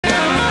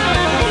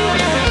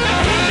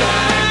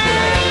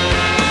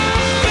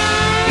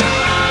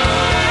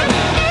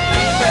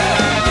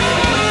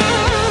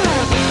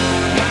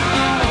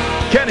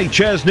Kenny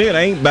Chesney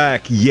ain't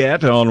back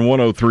yet on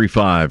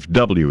 103.5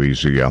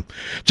 WEZL.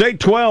 It's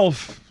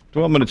 8:12,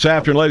 12 minutes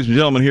after. And ladies and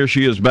gentlemen, here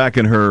she is back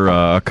in her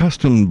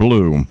accustomed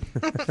bloom.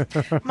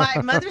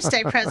 My Mother's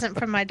Day present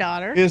from my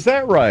daughter. Is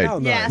that right? Oh,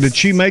 nice. Yes. Did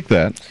she make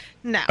that?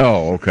 No.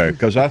 Oh, okay.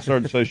 Because I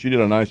started to say she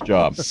did a nice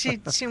job. She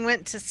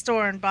went to the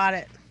store and bought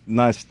it.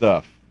 Nice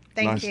stuff.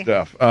 Thank you. Nice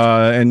stuff.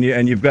 And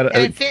you've got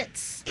and it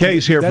fits.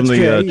 Kay's here from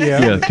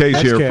the Kay's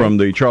here from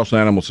the Charleston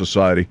Animal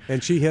Society,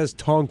 and she has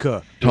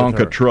Tonka.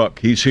 Tonka truck.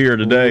 He's here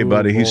today,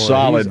 buddy. He's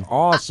solid. He's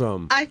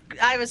awesome.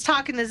 I was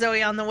talking to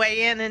Zoe on the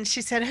way in, and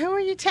she said, "Who are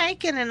you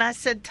taking?" And I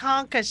said,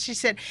 "Tonka." She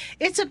said,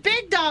 "It's a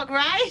big dog,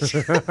 right?"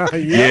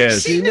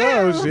 Yes, she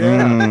knows.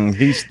 Yeah,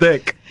 he's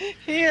thick.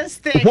 He is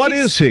thick. What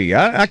is he?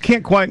 I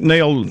can't quite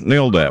nail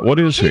that. What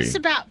is he? He's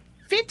about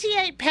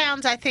 58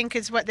 pounds, I think,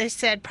 is what they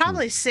said.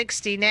 Probably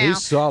 60 now.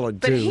 He's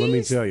solid, too, let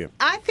me tell you.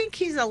 I think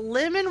he's a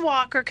lemon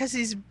walker because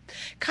he's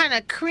kind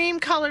of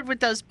cream-colored with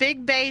those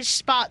big beige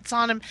spots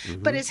on him.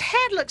 But his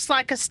head looks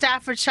like a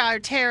Staffordshire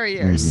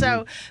Terrier.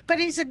 So, but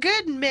he's a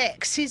good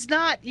mix. He's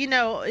not, he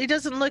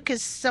doesn't look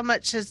so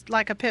much as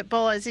like a pit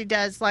bull as he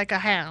does like a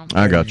hound.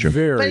 I got you.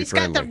 Very But he's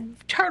friendly. got the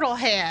turtle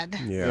head.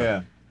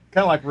 Yeah.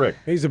 Kind of like Rick.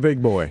 He's a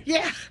big boy.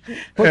 Yeah.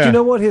 But you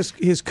know what?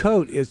 His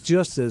coat is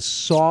just as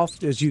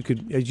soft as you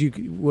could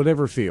would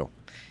ever feel.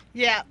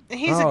 Yeah,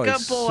 he's a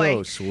good boy.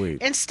 So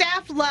sweet. And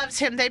staff loves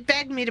him. They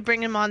begged me to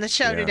bring him on the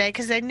show today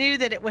because they knew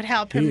that it would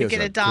help him He to is get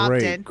a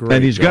adopted. great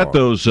And he's got dog.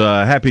 those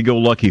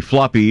happy-go-lucky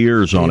floppy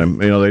ears on him.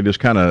 They just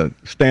kind of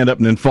stand up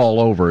and then fall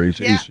over.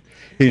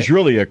 He's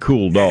really a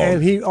cool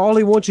dog. And all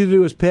he wants you to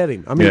do is pet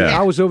him. I mean, Yeah.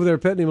 I was over there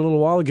petting him a little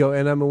while ago,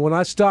 and when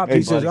I stopped,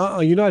 he says,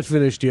 "You're not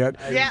finished yet."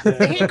 Yeah,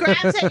 he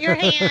grabs at your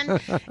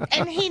hand,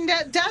 and he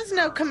does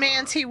know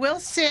commands. He will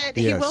sit.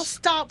 He will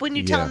stop when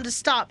you tell him to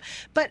stop.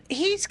 But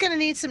he's going to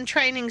need some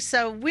training.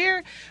 So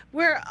we're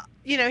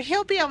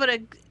he'll be able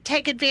to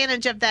take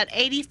advantage of that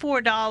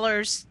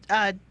 $84,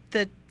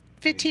 the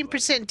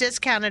 15%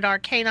 discount at our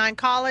Canine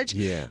College,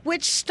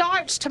 which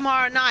starts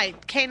tomorrow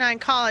night. Canine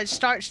College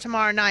starts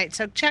tomorrow night.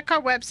 So check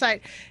our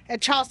website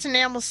at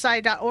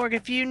charlestonanimalsociety.org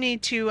if you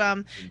need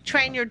to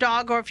train your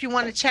dog, or if you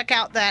want to check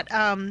out that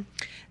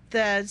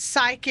the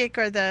psychic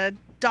or the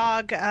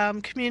dog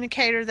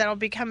communicator that'll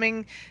be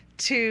coming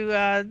to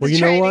the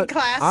training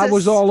classes. I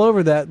was all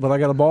over that, but I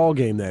got a ball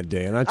game that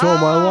day, and I told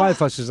my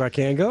wife, I says, "I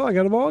can't go. I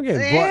got a ball game."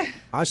 But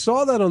I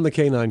saw that on the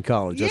Canine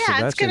College. I said,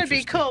 it's "That's going to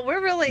be cool.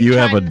 We're really You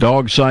have a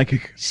dog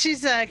psychic?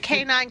 She's a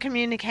canine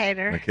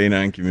communicator. A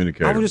canine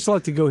communicator. I would just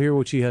like to go hear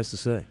what she has to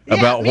say.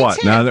 About what?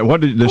 Too. Now,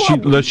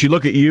 does she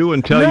look at you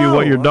and tell you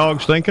what your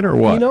dog's thinking, or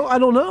what? I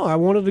don't know. I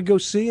wanted to go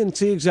see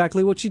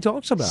exactly what she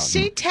talks about.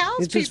 She tells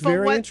it's people just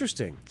very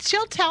interesting.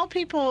 She'll tell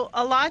people,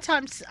 a lot of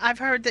times I've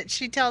heard that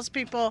she tells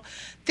people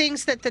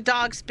things that the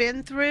dog's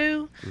been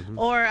through,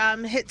 or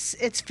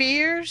its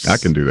fears. I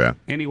can do that.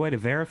 Any way to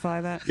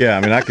verify that? Yeah,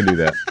 I mean, I can do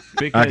that.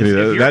 I can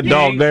do that. That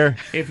dog there,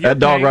 if you're that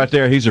dog paying- right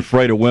there, he's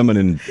afraid of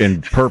women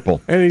in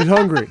purple. And he's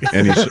hungry.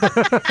 And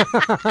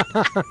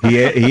he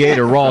ate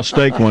a raw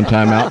steak one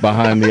time out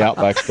behind the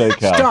Outback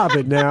Steakhouse. Stop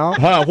it now.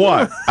 Huh?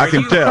 What? I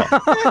can tell.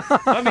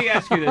 Let me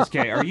ask you this,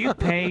 Kay. Are you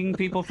paying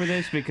people for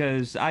this?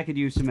 Because I could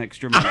use some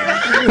extra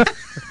money.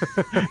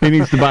 He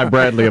needs to buy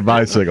Bradley a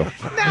bicycle.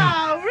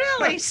 No,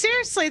 really,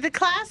 seriously, the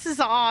class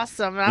is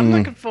awesome. I'm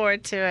looking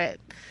forward to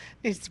it.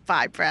 Needs to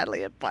buy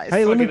Bradley a bicycle.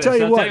 Hey, let me tell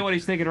you I'll what. tell you what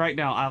he's thinking right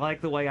now. I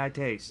like the way I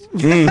taste.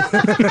 We went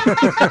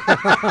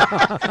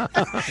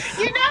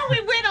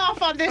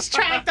off on this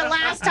track the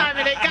last time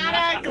and it got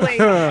ugly.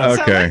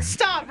 So Okay. let's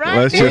stop right now.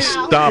 Let's just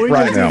stop We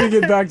right just now. need to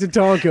get back to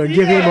Tonka and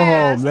give him a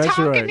home. That's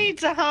Tonka right.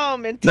 needs a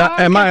home. And Now,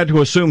 am I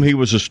to assume he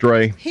was a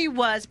stray? He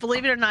was,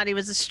 believe it or not, he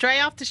was a stray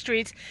off the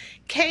streets,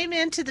 came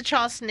into the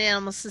Charleston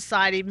Animal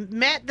Society,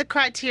 met the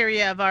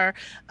criteria of our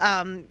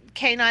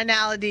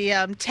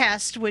caninality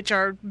test, which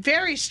are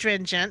very stringent.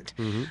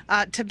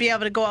 To be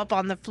able to go up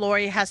on the floor,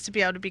 he has to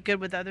be able to be good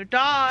with other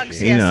dogs.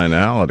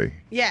 Caninality.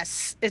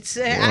 Yes, it's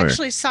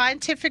actually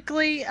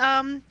scientifically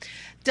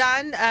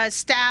done.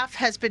 Staff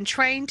has been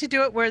trained to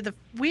do it.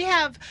 We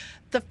have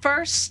the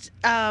first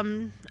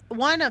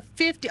one of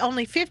 50,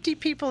 only 50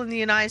 people in the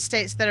United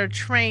States that are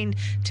trained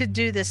to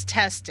do this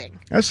testing.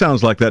 That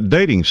sounds like that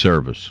dating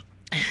service.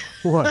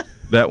 What?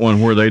 That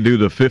one where they do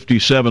the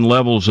 57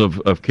 levels of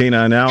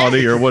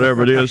caninality or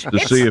whatever it is to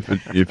see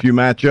if you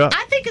match up.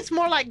 I think it's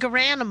more like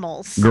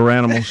Garanimals.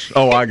 Garanimals.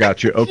 Oh, I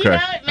got you. Okay,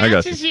 It I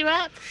got you. matches you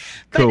up.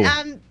 Cool.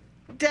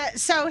 But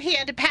so he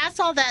had to pass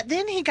all that.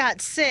 Then he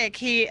got sick.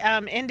 He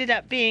ended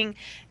up being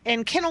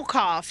in kennel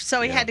cough,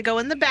 so he had to go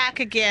in the back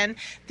again.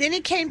 Then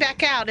he came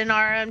back out, and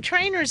our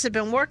trainers have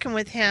been working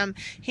with him.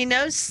 He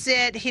knows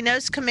sit. He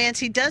knows commands.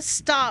 He does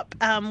stop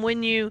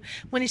when he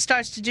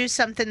starts to do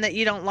something that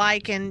you don't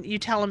like, and you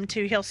tell him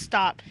to. He'll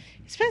stop.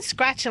 He's been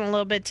scratching a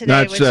little bit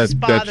today, which is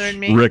bothering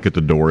me. Rick at the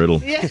door.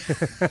 Yeah.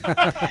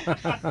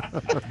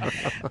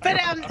 But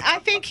I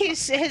think his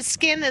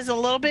skin is a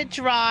little bit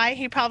dry.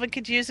 He probably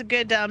could use a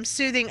good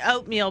soothing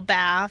oatmeal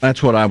bath.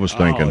 That's what I was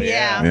thinking. Oh,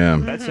 Yeah. Yeah.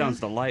 That sounds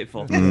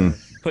delightful.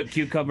 Put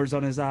cucumbers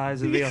on his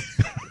eyes and be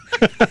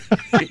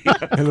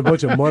And a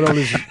bunch of mud on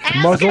his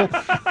muzzle.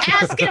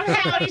 Ask him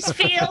how he's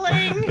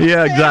feeling.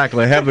 Yeah,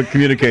 exactly. Have the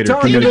communicator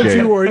Don't communicate.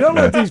 you worry. Don't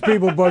let these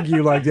people bug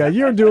you like that.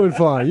 You're doing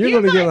fine. You're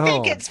You going to get might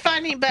home. think it's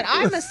funny, but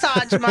I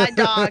massage my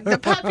dog. The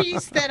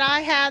puppies that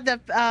I had, the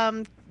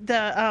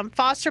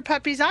foster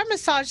puppies, I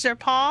massage their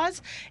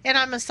paws and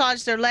I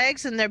massage their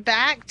legs and their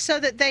back so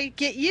that they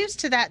get used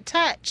to that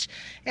touch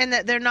and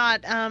that they're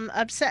not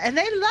upset. And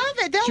they love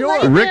it. They'll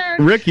Sure. lay there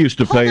Rick used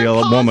to hold pay their a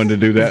paws- woman to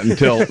do that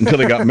until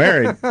they got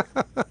married.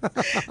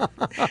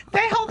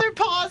 They hold their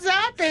paws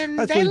up and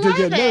That's they what you love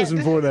took that medicine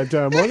it. for that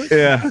time, wasn't it?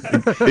 Yeah,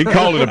 he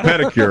called it a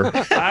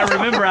pedicure. I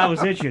remember I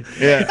was itching.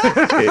 Yeah,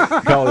 he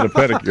called it a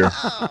pedicure.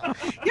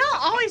 Y'all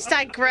always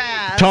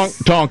digress.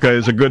 Tonka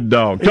is a good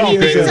dog. He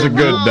Tonka is is a a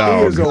good dog.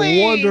 He dog. is a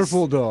Please.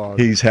 wonderful dog.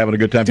 He's having a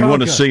good time. If you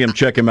want to Tonka. see him,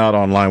 check him out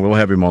online. We'll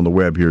have him on the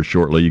web here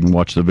shortly. You can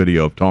watch the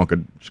video of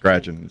Tonka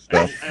scratching and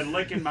stuff And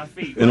licking my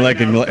feet. and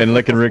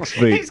licking Rick's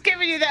feet. He's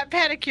giving you that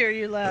pedicure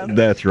you love.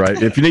 That's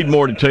right. If you need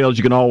more details,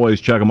 you can always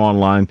check them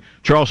online.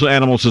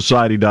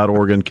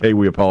 CharlestonAnimalSociety.org. And Kay,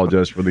 we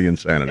apologize for the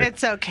insanity.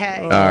 It's okay.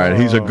 All right,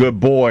 he's a good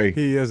boy.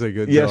 He is a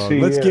good Yes, dog. he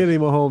Let's is. get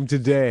him a home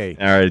today.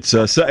 All right, it's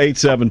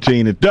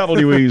 8:17 at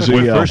WEZL.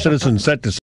 With First Citizen set to